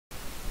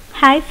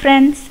Hi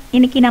friends,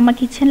 இன்றைக்கி நம்ம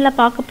கிச்சனில்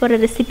பார்க்க போகிற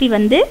ரெசிபி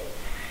வந்து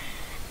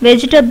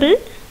வெஜிடபிள்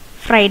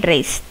ஃப்ரைட்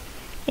ரைஸ்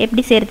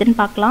எப்படி செய்கிறதுன்னு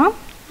பார்க்கலாம்.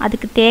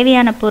 அதுக்கு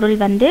தேவையான பொருள்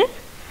வந்து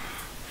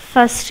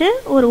ஃபஸ்ட்டு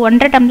ஒரு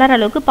 1.5 டம்ளர்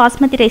அளவுக்கு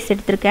பாஸ்மதி ரைஸ்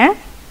எடுத்திருக்கேன்.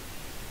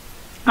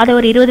 அதை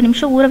ஒரு 20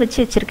 நிமிஷம் ஊற வச்சு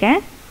வச்சுருக்கேன்.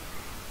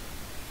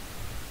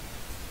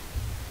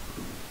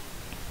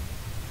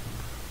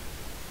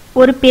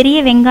 ஒரு பெரிய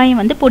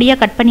வெங்காயம் வந்து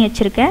பொடியாக கட் பண்ணி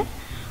வச்சுருக்கேன்.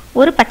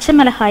 ஒரு பச்சை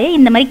மிளகாயை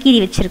இந்த மாதிரி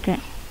கீறி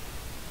வச்சுருக்கேன்.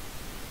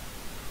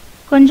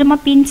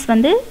 கொஞ்சமாக பீன்ஸ்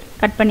வந்து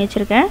கட் பண்ணி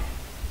வச்சுருக்கேன்.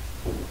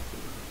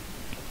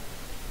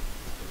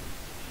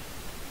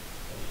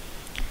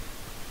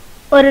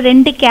 ஒரு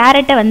 2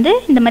 கேரட்டை வந்து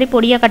இந்த மாதிரி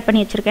பொடியாக கட்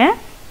பண்ணி வச்சுருக்கேன்.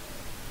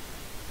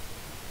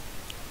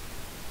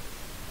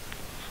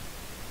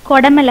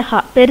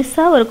 கொடமிளகாய்,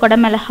 பெருசாக ஒரு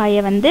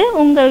கொடமிளகாயை வந்து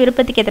உங்கள்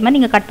விருப்பத்துக்கு ஏற்ற மாதிரி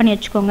நீங்கள் கட் பண்ணி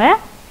வச்சுக்கோங்க.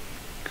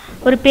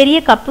 ஒரு பெரிய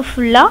கப்பு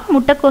ஃபுல்லாக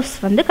முட்டைக்கோஸ்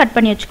வந்து கட்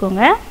பண்ணி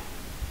வச்சுக்கோங்க.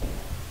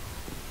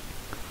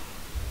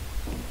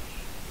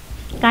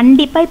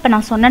 கண்டிப்பாக இப்போ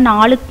நான் சொன்ன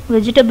 4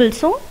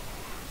 வெஜிடபிள்ஸும்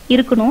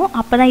இருக்கணும்,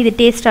 அப்போ தான் இது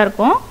டேஸ்ட்டாக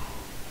இருக்கும்.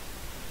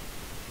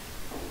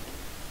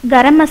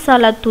 கரம்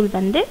மசாலா தூள்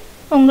வந்து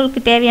உங்களுக்கு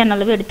தேவையான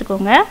அளவு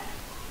எடுத்துக்கோங்க.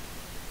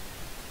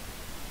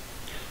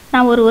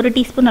 நான் ஒரு 1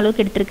 டீஸ்பூன்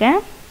அளவுக்கு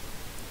எடுத்திருக்கேன்.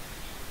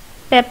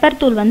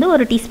 பெப்பர் தூள் வந்து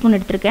 1 டீஸ்பூன்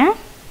எடுத்திருக்கேன்.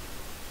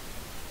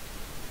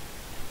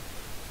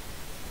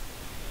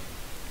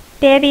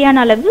 தேவையான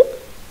அளவு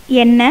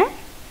எண்ணெய்,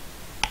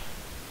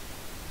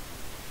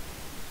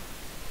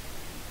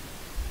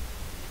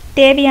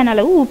 தேவையான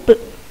அளவு உப்பு.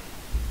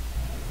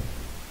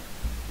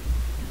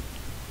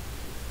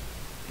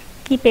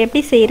 இப்போ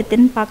எப்படி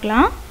செய்கிறதுன்னு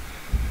பார்க்கலாம்.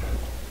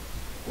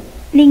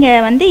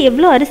 நீங்கள் வந்து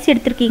எவ்வளோ அரிசி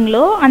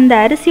எடுத்துருக்கீங்களோ அந்த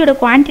அரிசியோட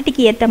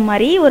குவான்டிட்டிக்கு ஏற்ற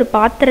மாதிரி ஒரு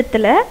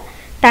பாத்திரத்தில்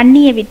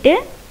தண்ணியை விட்டு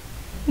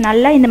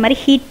நல்லா இந்த மாதிரி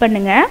ஹீட்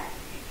பண்ணுங்கள்.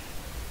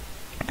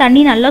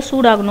 தண்ணி நல்லா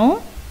சூடாகணும்.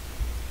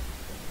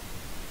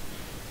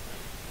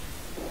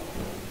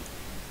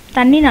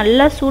 தண்ணி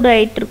நல்லா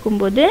சூடாகிட்டு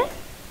இருக்கும்போது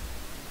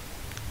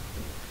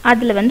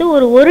அதில் வந்து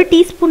ஒரு 1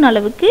 டீஸ்பூன்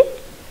அளவுக்கு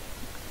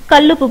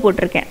கல்லுப்பு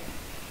போட்டிருக்கேன்.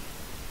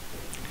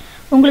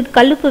 உங்களுக்கு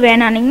கல்லுப்பு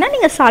வேணானிங்கன்னா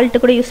நீங்கள்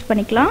சால்ட்டு கூட யூஸ்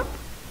பண்ணிக்கலாம்.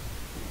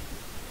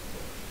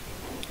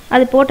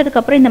 அது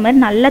போட்டதுக்கப்புறம் இந்த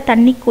மாதிரி நல்லா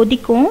தண்ணி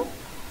கொதிக்கும்.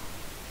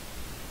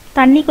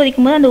 தண்ணி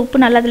கொதிக்கும் போது அந்த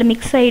உப்பு நல்லா அதில்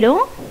மிக்ஸ்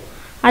ஆகிடும்.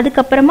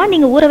 அதுக்கப்புறமா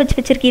நீங்கள் ஊற வச்சு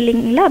வச்சுருக்கீங்க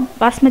இல்லைங்களா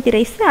பாஸ்மதி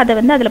ரைஸ்,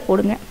 அதை வந்து அதில்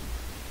போடுங்க.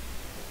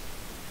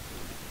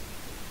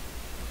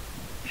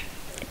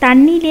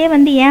 தண்ணியிலே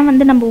வந்து ஏன்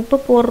வந்து நம்ம உப்பு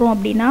போடுறோம்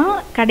அப்படின்னா,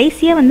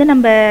 கடைசியாக வந்து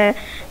நம்ம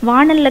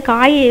வானலில்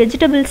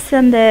வெஜிடபிள்ஸ்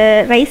அந்த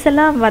ரைஸ்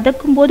எல்லாம்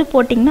வதக்கும் போது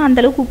போட்டிங்கன்னா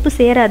அந்தளவுக்கு உப்பு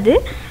சேராது.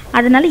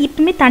 அதனால்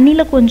இப்போமே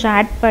தண்ணியில் கொஞ்சம்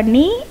ஆட்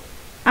பண்ணி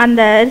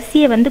அந்த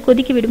அரிசியை வந்து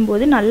கொதிக்க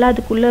விடும்போது நல்லா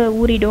அதுக்குள்ளே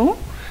ஊறிடும்.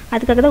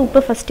 அதுக்காக தான்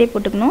உப்பை ஃபஸ்ட்டே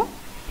போட்டுக்கணும்.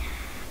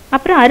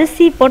 அப்புறம்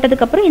அரிசி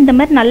போட்டதுக்கப்புறம் இந்த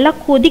மாதிரி நல்லா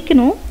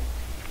கொதிக்கணும்.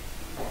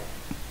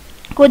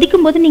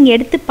 கொதிக்கும்போது நீங்கள்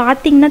எடுத்து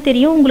பார்த்தீங்கன்னா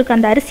தெரியும், உங்களுக்கு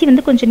அந்த அரிசி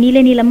வந்து கொஞ்சம்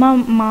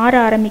நீளமாக மாற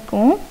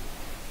ஆரம்பிக்கும்.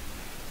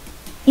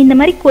 இந்த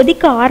மாதிரி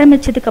கொதிக்க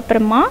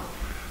ஆரம்பித்ததுக்கப்புறமா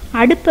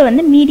அடுப்பை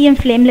வந்து மீடியம்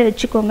ஃப்ளேமில்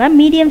வச்சுக்கோங்க.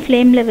 மீடியம்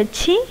ஃப்ளேமில்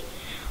வச்சு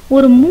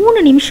ஒரு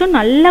 3 நிமிஷம்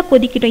நல்லா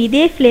கொதிக்கட்டும்.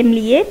 இதே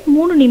ஃப்ளேம்லேயே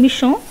 3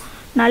 நிமிஷம்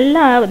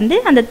நல்லா வந்து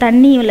அந்த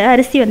தண்ணியில்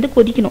அரிசி வந்து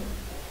கொதிக்கணும்.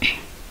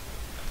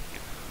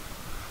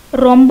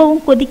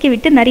 ரொம்பவும் கொதிக்க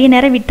விட்டு நிறைய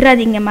நேரம்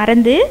விட்டுறாதீங்க,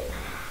 மறந்து.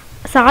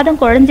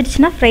 சாதம்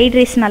குழஞ்சிடுச்சுன்னா ஃப்ரைட்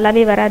ரைஸ்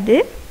நல்லாவே வராது.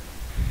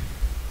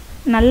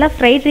 நல்லா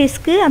ஃப்ரைட்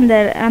ரைஸ்க்கு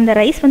அந்த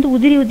ரைஸ் வந்து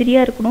உதிரி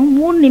உதிரியாக இருக்கணும்.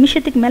 3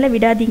 நிமிஷத்துக்கு மேலே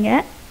விடாதீங்க.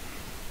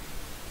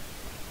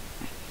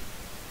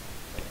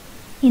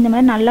 இந்த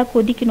மாதிரி நல்லா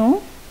கொதிக்கணும்.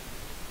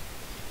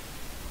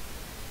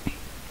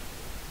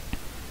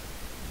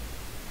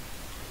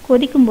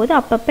 கொதிக்கும்போது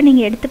அப்பப்போ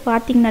நீங்கள் எடுத்து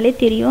பார்த்தீங்கனாலே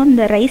தெரியும்,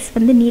 அந்த ரைஸ்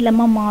வந்து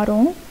நீளமாக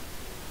மாறும்.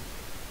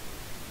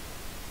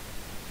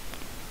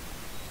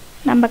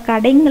 நம்ம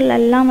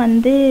கடைங்களெல்லாம்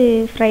வந்து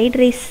ஃப்ரைட்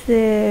ரைஸ்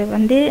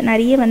வந்து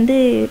நிறைய வந்து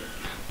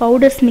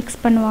பவுடர்ஸ்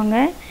மிக்ஸ் பண்ணுவாங்க.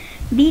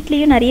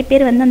 வீட்லேயும் நிறைய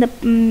பேர் வந்து அந்த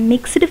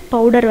மிக்ஸ்டு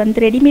பவுடர்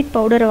வந்து ரெடிமேட்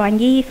பவுடரை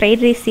வாங்கி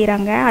ஃப்ரைட் ரைஸ்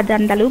செய்கிறாங்க. அது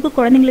அந்த அளவுக்கு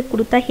குழந்தைங்களுக்கு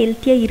கொடுத்தா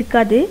ஹெல்த்தியாக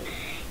இருக்காது.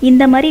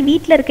 இந்த மாதிரி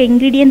வீட்டில் இருக்க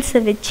இன்க்ரீடியன்ட்ஸை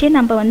வச்சு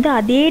நம்ம வந்து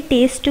அதே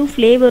டேஸ்ட்டும்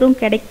ஃப்ளேவரும்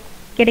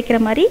கிடைக்கிற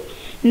மாதிரி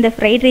இந்த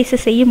ஃப்ரைட் ரைஸை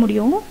செய்ய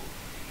முடியும்.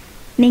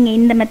 நீங்கள்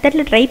இந்த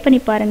மெத்தடில் ட்ரை பண்ணி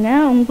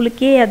பாருங்கள்,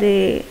 உங்களுக்கே அது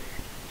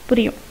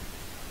புரியும்.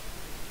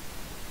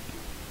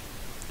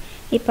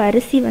 இப்போ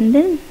அரிசி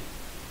வந்து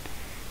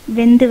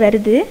வெந்து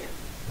வருது.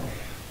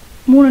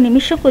 3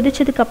 நிமிஷம்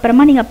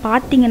கொதிச்சதுக்கப்புறமா நீங்கள்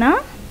பார்த்தீங்கன்னா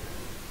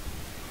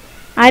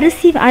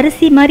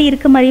அரிசி மாதிரி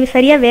இருக்க மாதிரி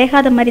சரியாக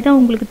வேகாத மாதிரி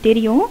தான் உங்களுக்கு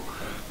தெரியும்.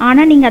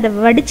 ஆனால் நீங்கள் அதை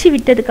வடித்து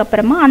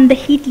விட்டதுக்கப்புறமா அந்த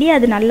ஹீட்லேயே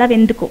அது நல்லா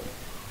வெந்துக்கும்.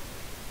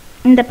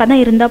 இந்த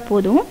பதம் இருந்தால்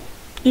போதும்.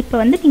 இப்போ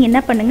வந்து நீங்கள் என்ன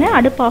பண்ணுங்கள்,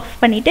 அடுப்பு ஆஃப்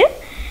பண்ணிவிட்டு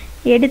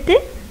எடுத்து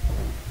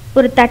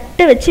ஒரு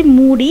தட்டை வச்சு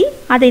மூடி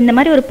அதை இந்த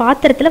மாதிரி ஒரு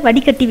பாத்திரத்தில்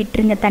வடிகட்டி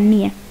விட்டுருங்க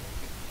தண்ணியை.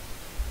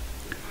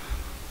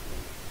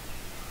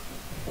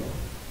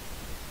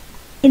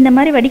 இந்த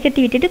மாதிரி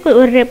வடிகட்டி விட்டுட்டு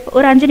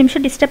ஒரு 5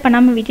 நிமிஷம் டிஸ்டர்ப்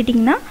பண்ணாமல்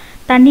விட்டுட்டிங்கன்னா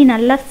தண்ணி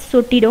நல்லா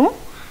சொட்டிடும்.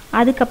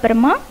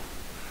 அதுக்கப்புறமா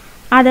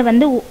அதை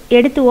வந்து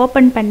எடுத்து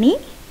ஓப்பன் பண்ணி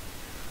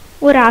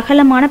ஒரு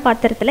அகலமான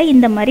பாத்திரத்தில்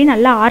இந்த மாதிரி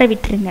நல்லா ஆற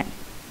விட்டுருங்க.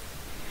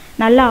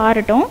 நல்லா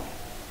ஆறட்டும்.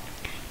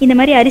 இந்த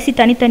மாதிரி அரிசி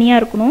தனித்தனியாக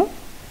இருக்கணும்.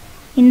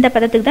 இந்த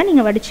பதத்துக்கு தான்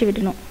நீங்கள் வடித்து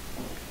விடணும்.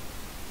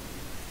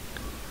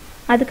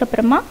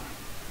 அதுக்கப்புறமா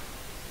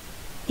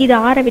இது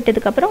ஆற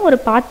விட்டதுக்கப்புறம் ஒரு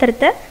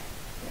பாத்திரத்தை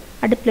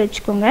அடுப்பில்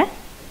வச்சுக்கோங்க.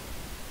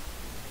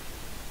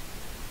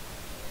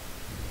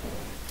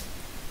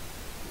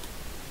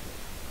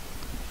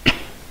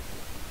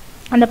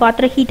 அந்த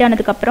பாத்திரம் ஹீட்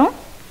ஆனதுக்கப்புறம்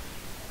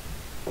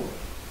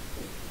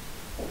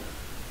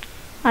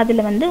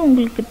அதில் வந்து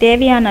உங்களுக்கு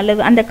தேவையான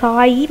அளவு அந்த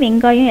காய்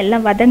வெங்காயம்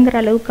எல்லாம் வதங்குற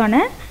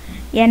அளவுக்கான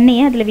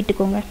எண்ணெயை அதில்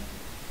விட்டுக்கோங்க.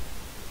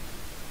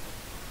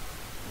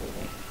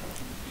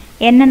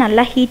 எண்ணெய்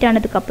நல்லா ஹீட்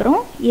ஆனதுக்கப்புறம்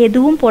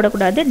எதுவும்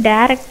போடக்கூடாது.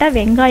 டைரெக்டாக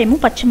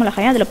வெங்காயமும் பச்சை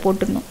மிளகாயும் அதில்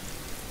போட்டுடணும்.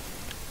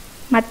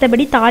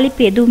 மற்றபடி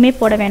தாளிப்பு எதுவுமே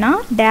போட வேணாம்.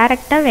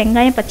 டைரெக்டாக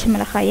வெங்காயம் பச்சை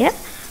மிளகாயை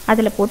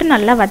அதில் போட்டு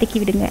நல்லா வதக்கி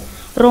விடுங்க.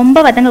 ரொம்ப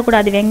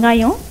வதங்கக்கூடாது.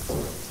 வெங்காயம்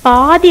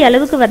பாதி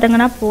அளவுக்கு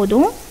வதங்கினா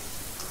போதும்.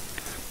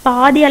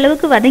 பாதி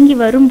அளவுக்கு வதங்கி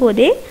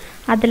வரும்போதே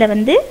அதில்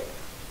வந்து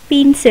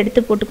பீன்ஸ்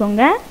எடுத்து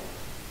போட்டுக்கோங்க.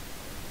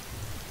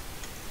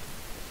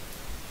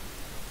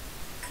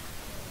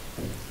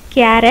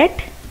 கேரட்,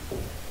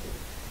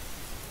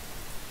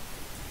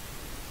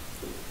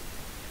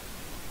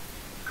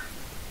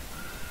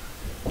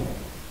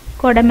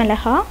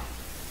 கொடமிளகா,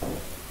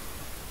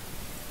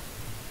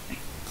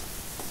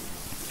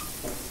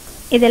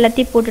 இது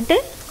எல்லாத்தையும் போட்டுட்டு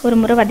ஒரு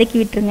முறை வதக்கி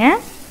விட்டுருங்க.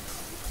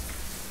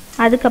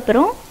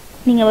 அதுக்கப்புறம்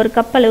நீங்கள் ஒரு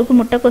கப் அளவுக்கு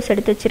முட்டைக்கோஸ்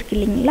எடுத்து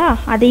வச்சுருக்கீங்களா,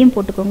 அதையும்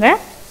போட்டுக்கோங்க.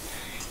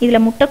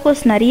 இதில்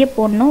முட்டைக்கோஸ் நிறைய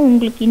போடணும்.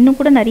 உங்களுக்கு இன்னும்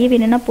கூட நிறைய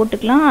வேணும்னா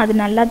போட்டுக்கலாம். அது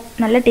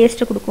நல்ல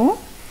டேஸ்ட்டு கொடுக்கும்.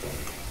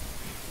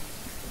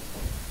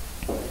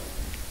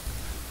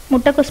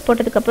 முட்டைக்கோஸ்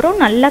போட்டதுக்கப்புறம்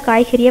நல்லா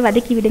காய்கறியை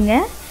வதக்கி விடுங்க.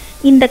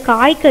 இந்த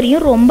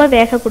காய்கறியும் ரொம்ப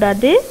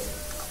வேகக்கூடாது.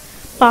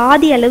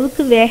 பாதி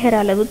அளவுக்கு வேகிற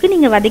அளவுக்கு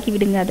நீங்கள் வதக்கி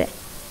விடுங்க. அதை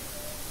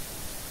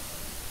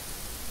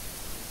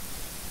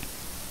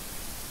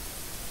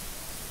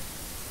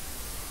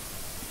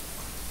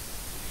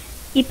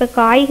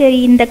இப்போ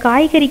இந்த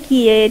காய்கறிக்கு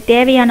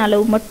தேவையான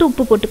அளவு மட்டும்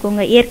உப்பு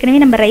போட்டுக்கோங்க. ஏற்கனவே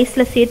நம்ம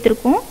ரைஸில்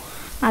சேர்த்துருக்கோம்.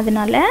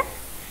 அதனால்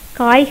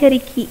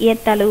காய்கறிக்கு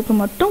ஏற்ற அளவுக்கு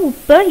மட்டும்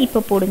உப்பை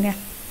இப்போ போடுங்க.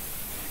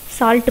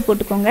 சால்ட்டு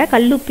போட்டுக்கோங்க.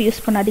 கல் உப்பு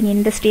யூஸ் பண்ணாதீங்க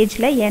இந்த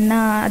ஸ்டேஜில், ஏன்னா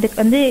அதுக்கு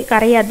வந்து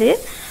கரையாது.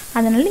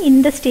 அதனால்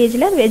இந்த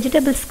ஸ்டேஜில்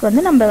வெஜிடபிள்ஸ்க்கு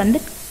வந்து நம்ம வந்து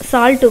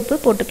சால்ட் உப்பு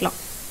போட்டுக்கலாம்.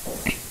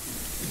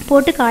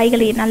 போட்டு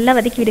காய்களை நல்லா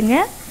வதக்கி விடுங்க.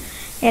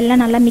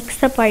 எல்லாம் நல்லா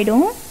மிக்ஸ்அப்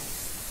ஆகிடும்.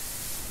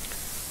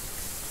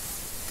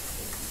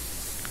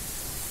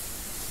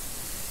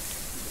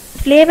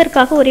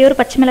 ஃப்ளேவருக்காக ஒரே ஒரு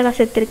பச்சை மிளகாய்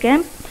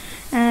சேர்த்துருக்கேன்.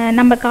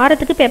 நம்ம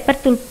காரத்துக்கு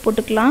பெப்பர் தூள்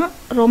போட்டுக்கலாம்.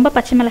 ரொம்ப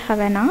பச்சை மிளகாய்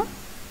வேணாம்.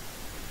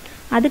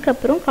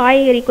 அதுக்கப்புறம்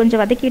காய்கறி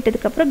கொஞ்சம் வதக்கி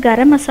விட்டதுக்கப்புறம்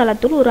கரம் மசாலா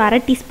தூள் ஒரு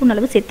 1/2 டீஸ்பூன்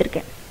அளவு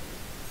சேர்த்துருக்கேன்.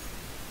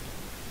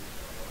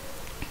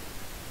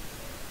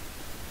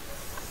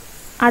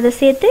 அதை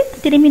சேர்த்து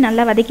திரும்பி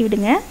நல்லா வதக்கி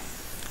விடுங்க.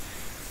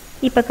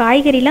 இப்போ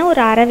காய்கறிலாம்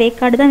ஒரு 1/2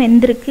 வேக்காடு தான்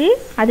வெந்திருக்கு.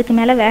 அதுக்கு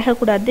மேலே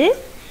வேகக்கூடாது.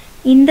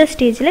 இந்த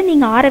ஸ்டேஜில்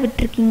நீங்கள் ஆற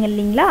விட்டுருக்கீங்க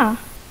இல்லைங்களா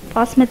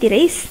பாஸ்மதி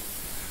ரைஸ்,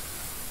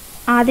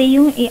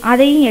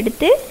 அதையும்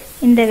எடுத்து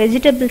இந்த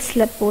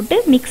வெஜிடபிள்ஸில் போட்டு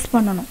மிக்ஸ்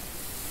பண்ணணும்.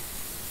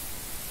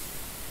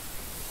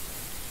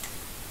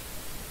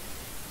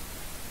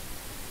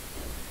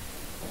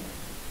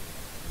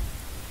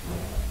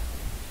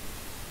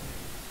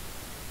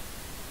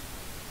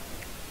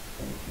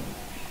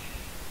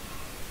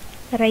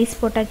 ரைஸ்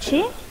போட்டாச்சு.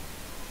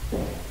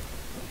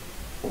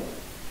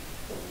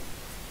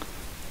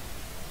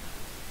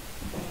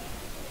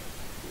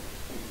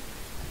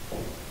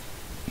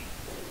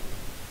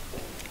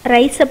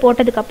 ரைஸை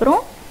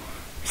போட்டதுக்கப்புறம்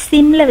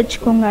சிம்மில்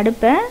வச்சுக்கோங்க.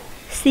 அடுப்பை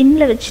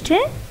சிம்மில் வச்சுட்டு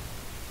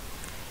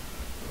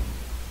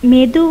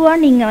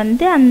மெதுவாக நீங்கள்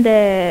வந்து அந்த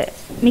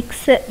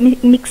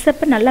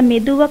மிக்ஸப்பை நல்லா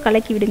மெதுவாக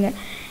கலக்கி விடுங்க.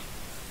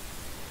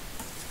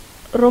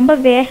 ரொம்ப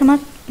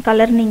வேகமாக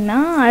கலர்னிங்கன்னா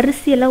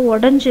அரிசியெல்லாம்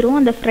உடஞ்சிரும்.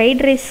 அந்த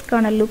ஃப்ரைட்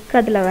ரைஸ்க்கான லுக்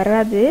அதில்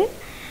வராது.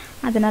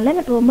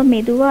 அதனால் ரொம்ப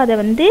மெதுவாக அதை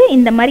வந்து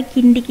இந்த மாதிரி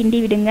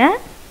கிண்டி விடுங்க.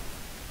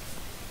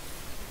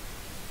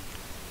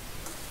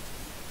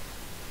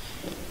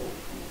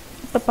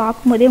 இப்போ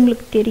பார்க்கும்போதே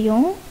உங்களுக்கு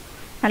தெரியும்,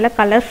 நல்லா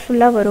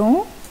கலர்ஃபுல்லாக வரும்.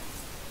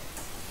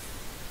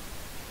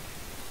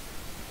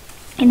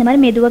 இந்த மாதிரி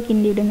மெதுவாக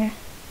கிண்டி விடுங்க.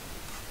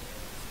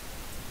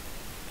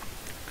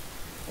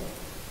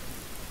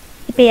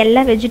 இப்போ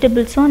எல்லா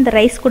வெஜிடபிள்ஸும் அந்த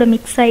ரைஸ் கூட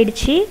மிக்ஸ்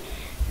ஆகிடுச்சு.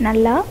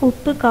 நல்லா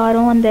உப்பு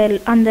காரம்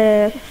அந்த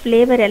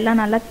ஃப்ளேவர்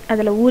எல்லாம் நல்லா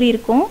அதில் ஊறி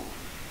இருக்கும்.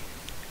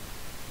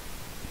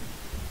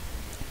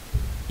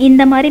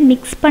 இந்த மாதிரி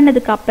மிக்ஸ்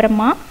பண்ணதுக்கு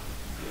அப்புறமா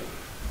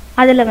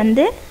அதில்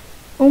வந்து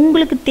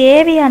உங்களுக்கு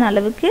தேவையான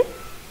அளவுக்கு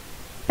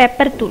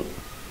பெப்பர் தூள்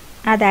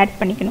அதை ஆட்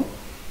பண்ணிக்கணும்.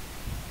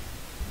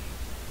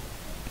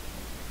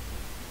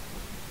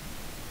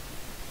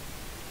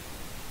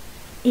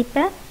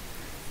 இப்போ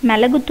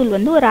மிளகுத்தூள்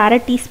வந்து ஒரு 1/2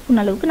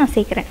 டீஸ்பூன் அளவுக்கு நான்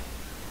சேர்க்குறேன்.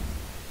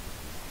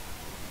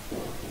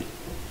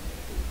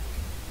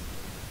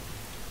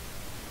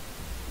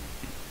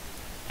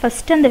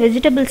 ஃபஸ்ட்டு அந்த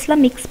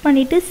வெஜிடபிள்ஸ்லாம் மிக்ஸ்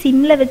பண்ணிவிட்டு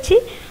சிம்மில் வச்சு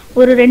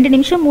ஒரு 2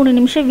 நிமிஷம் 3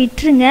 நிமிஷம்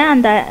விட்டுருங்க.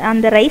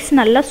 அந்த ரைஸ்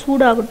நல்லா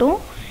சூடாகட்டும்.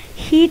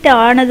 ஹீட்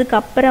ஆனதுக்கு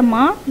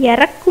அப்புறமா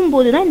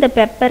இறக்கும்போது தான் இந்த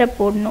பெப்பரை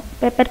போடணும்.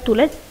 பெப்பர்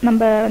தூளை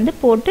நம்ம வந்து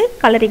போட்டு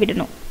கலரி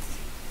விடணும்.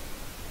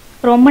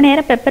 ரொம்ப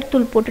நேரம் பெப்பர்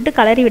தூள் போட்டுட்டு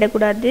கலரி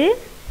விடக்கூடாது.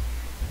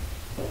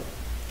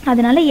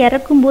 அதனால்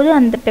இறக்கும்போது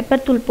அந்த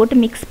பெப்பர் தூள் போட்டு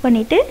மிக்ஸ்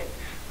பண்ணிவிட்டு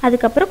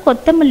அதுக்கப்புறம்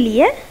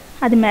கொத்தமல்லியை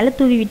அது மேலே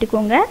தூவி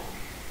விட்டுக்கோங்க.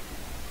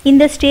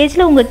 இந்த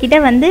ஸ்டேஜில் உங்கள்கிட்ட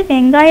வந்து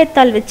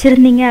வெங்காயத்தாள்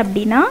வச்சுருந்தீங்க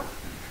அப்படின்னா,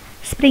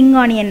 ஸ்ப்ரிங்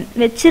ஆனியன்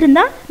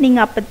வச்சுருந்தா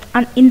நீங்கள் அப்போ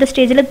இந்த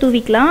ஸ்டேஜில்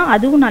தூவிக்கலாம்.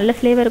 அதுவும் நல்ல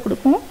ஃப்ளேவர்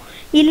கொடுக்கும்.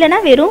 இல்லைனா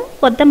வெறும்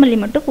கொத்தமல்லி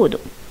மட்டும்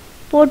போதும்.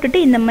 போட்டுட்டு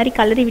இந்த மாதிரி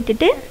கலரி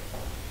விட்டுட்டு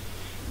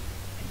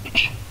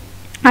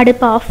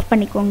அடுப்பை ஆஃப்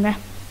பண்ணிக்கோங்க.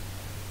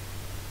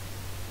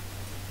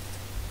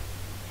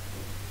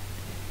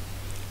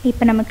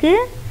 இப்போ நமக்கு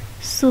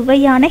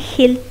சுவையான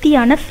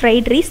ஹெல்த்தியான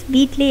ஃப்ரைட் ரைஸ்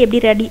வீட்டிலே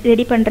எப்படி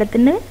ரெடி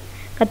பண்ணுறதுன்னு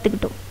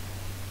கற்றுக்கிட்டோம்.